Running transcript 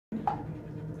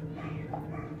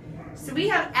So we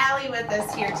have Allie with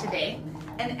us here today,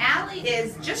 and Allie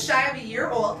is just shy of a year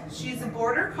old. She's a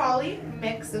border collie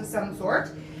mix of some sort,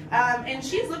 and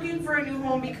she's looking for a new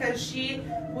home because she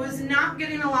was not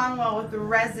getting along well with the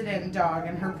resident dog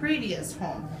in her previous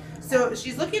home. So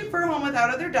she's looking for a home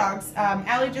without other dogs.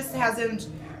 Allie just hasn't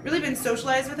really been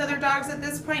socialized with other dogs at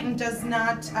this point and does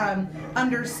not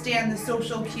understand the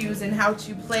social cues and how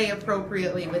to play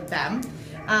appropriately with them.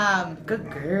 Good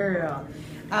girl.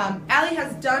 Allie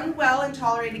has done well and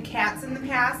tolerated cats in the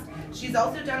past. She's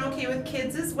also done okay with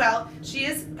kids as well. She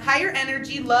is higher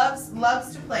energy, loves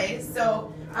to play,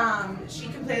 so she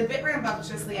can play a bit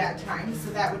rambunctiously at times,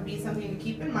 so that would be something to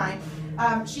keep in mind.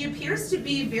 She appears to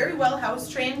be very well house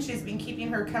trained. She's been keeping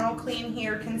her kennel clean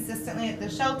here consistently at the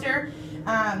shelter.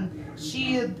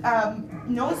 She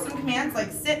knows some commands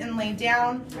like sit and lay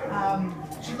down.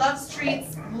 She loves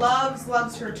treats,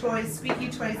 loves her toys, squeaky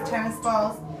toys, tennis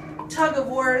balls. Tug of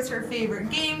war is her favorite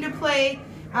game to play.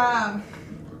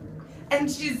 And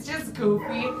she's just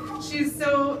goofy. She's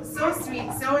so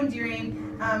sweet, so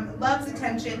endearing, loves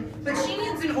attention, but she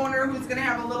needs an owner who's gonna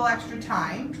have a little extra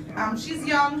time. She's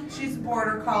young, she's a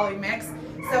border collie mix,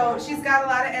 so she's got a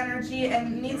lot of energy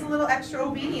and needs a little extra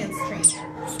obedience training.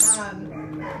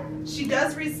 She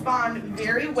does respond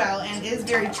very well and is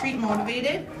very treat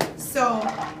motivated, so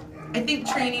I think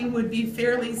training would be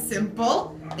fairly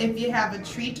simple if you have a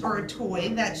treat or a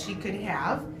toy that she could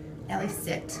have. Allie,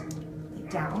 sit, lay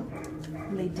down,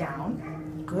 lay down.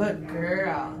 Good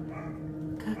girl,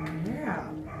 good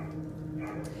girl.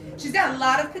 She's got a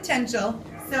lot of potential,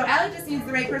 so Allie just needs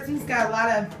the right person who's got a lot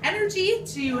of energy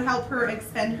to help her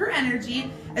expend her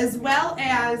energy, as well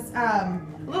as a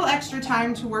little extra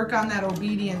time to work on that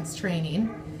obedience training.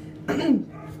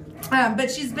 But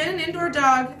she's been an indoor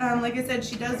dog. Like I said,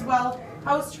 she does well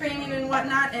house training and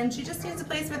whatnot, and she just needs a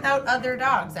place without other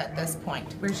dogs at this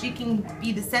point, where she can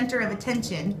be the center of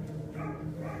attention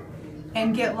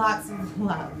and get lots of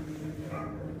love.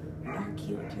 You are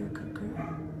cute. You're a good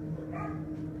girl.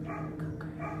 Good girl.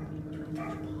 Do you want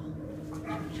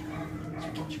to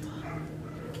get your ball?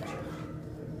 Do you want to get your ball?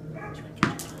 Do you want to get your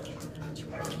ball? Do you want to get your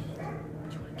ball?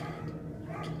 Do you want to get it? Do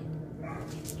you want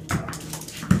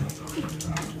to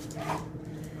get it?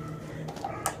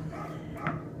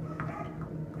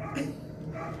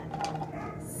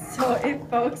 So if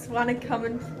folks want to come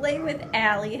and play with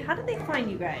Allie, how do they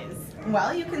find you guys?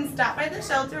 Well, you can stop by the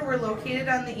shelter. We're located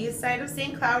on the east side of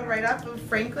St. Cloud, right off of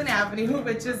Franklin Avenue,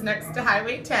 which is next to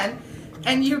Highway 10.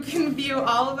 And you can view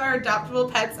all of our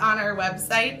adoptable pets on our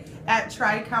website at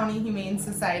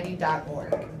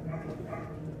tricountyhumanesociety.org.